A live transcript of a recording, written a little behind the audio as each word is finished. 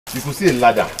You could see a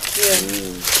ladder. Yeah.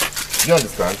 Do you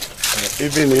understand?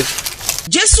 Even if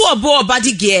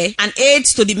Ogbeide-Ihama, an aide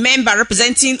to the member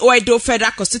representing Oredo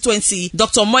Federal Constituency,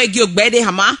 Dr. Omoregie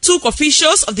Ogbeide-Ihama, took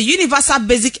officials of the Universal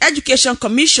Basic Education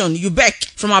Commission (UBEC)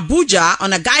 from Abuja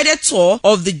on a guided tour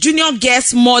of the Junior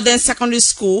Girls Modern Secondary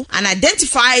School and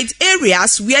identified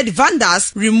areas where the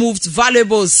vandals removed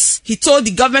valuables. He told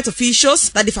the government officials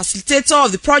that the facilitator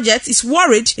of the project is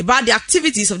worried about the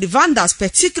activities of the vandals,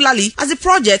 particularly as the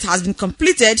project has been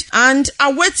completed and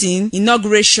awaiting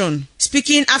inauguration.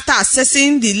 Speaking after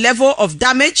assessing the level of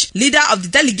damage, leader of the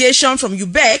delegation from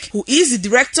UBEC, who is the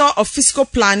director of fiscal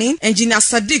planning, Engineer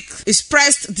Sadiq,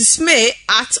 expressed dismay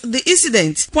at the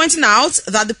incident, pointing out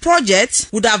that the project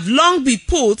would have long been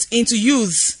put into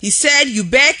use. He said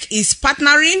UBEC is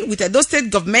partnering with Edo State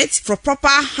government for proper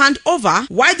handover,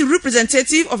 while the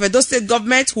representative of Edo State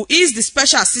government, who is the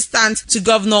special assistant to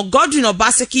Governor Godwin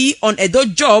Obaseki on Edo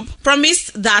job,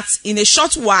 promised that in a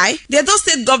short while, the Edo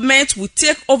State government will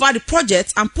take over the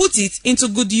project and put it into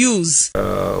good use.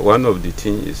 One of the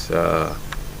things is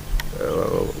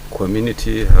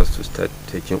community has to start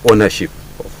taking ownership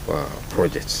of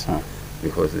projects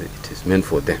because it is meant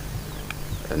for them.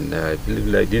 And I believe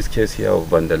like this case here of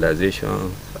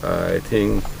vandalization, I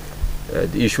think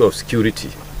the issue of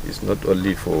security is not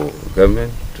only for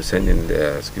government to send in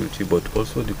their security, but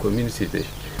also the community there.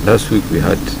 Last week we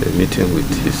had a meeting with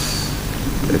His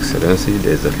Excellency,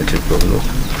 the Executive Governor,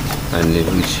 and in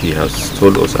which he has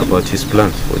told us about his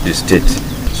plans for this state.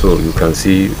 So you can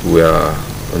see we are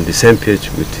on the same page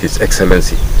with His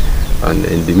Excellency. And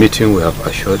in the meeting we have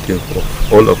assured him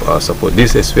of all of our support.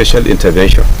 This is a special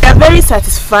intervention. We are very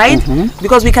satisfied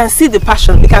because we can see the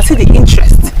passion, we can see the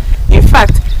interest. In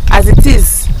fact, as it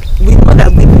is, we know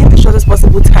that within the shortest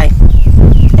possible time,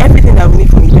 everything that we need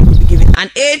from you will be given. An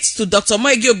aide to Dr.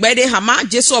 Omoregie Ogbeide-Ihama,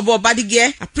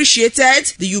 Ogbeide-Ihama,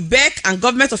 appreciated the UBEC and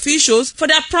government officials for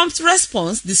their prompt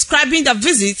response, describing the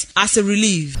visit as a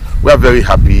relief. we are very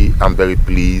happy and very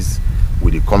pleased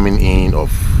with the coming in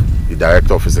of the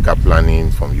Director of Physical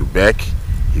Planning from UBEC.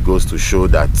 It goes to show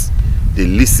that they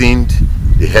listened,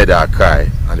 they heard our cry,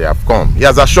 and they have come. He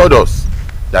has assured us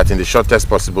that in the shortest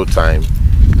possible time,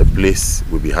 the place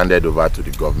will be handed over to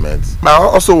the government. I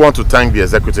also want to thank the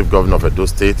Executive Governor of Edo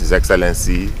State, His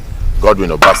Excellency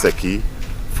Godwin Obaseki,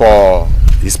 for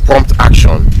his prompt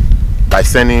action by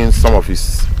sending some of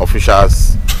his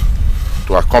officials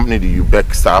to accompany the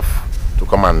UBEC staff to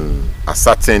come and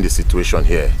ascertain the situation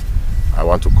here. I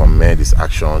want to commend this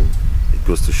action. It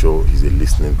goes to show he's a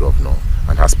listening governor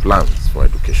and has plans for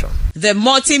education. The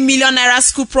multi-million naira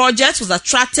school project was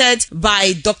attracted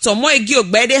by Dr. Omoregie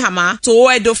Ogbeide-Ihama to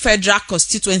Oredo Federal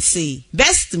Constituency.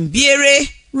 Best Mbiere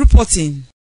reporting.